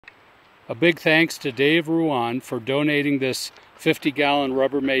A big thanks to Dave Ruan for donating this 50-gallon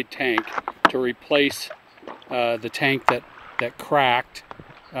Rubbermaid tank to replace the tank that cracked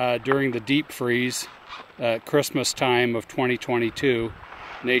during the deep freeze Christmas time of 2022,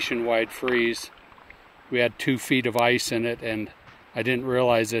 nationwide freeze. We had 2 feet of ice in it and I didn't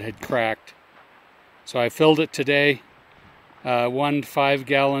realize it had cracked. So I filled it today, 1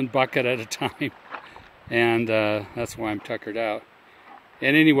 5-gallon bucket at a time, and that's why I'm tuckered out.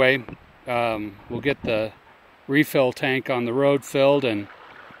 And anyway, we'll get the refill tank on the road filled, and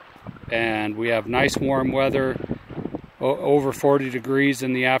we have nice warm weather, over 40 degrees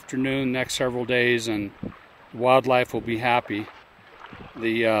in the afternoon next several days, and wildlife will be happy.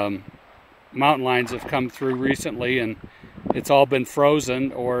 The mountain lions have come through recently and it's all been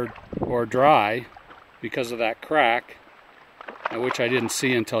frozen or dry because of that crack, which I didn't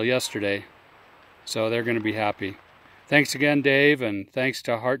see until yesterday. So they're going to be happy. Thanks again, Dave, and thanks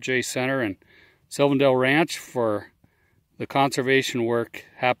to Hart J Center and Sylvan Ranch for the conservation work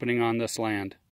happening on this land.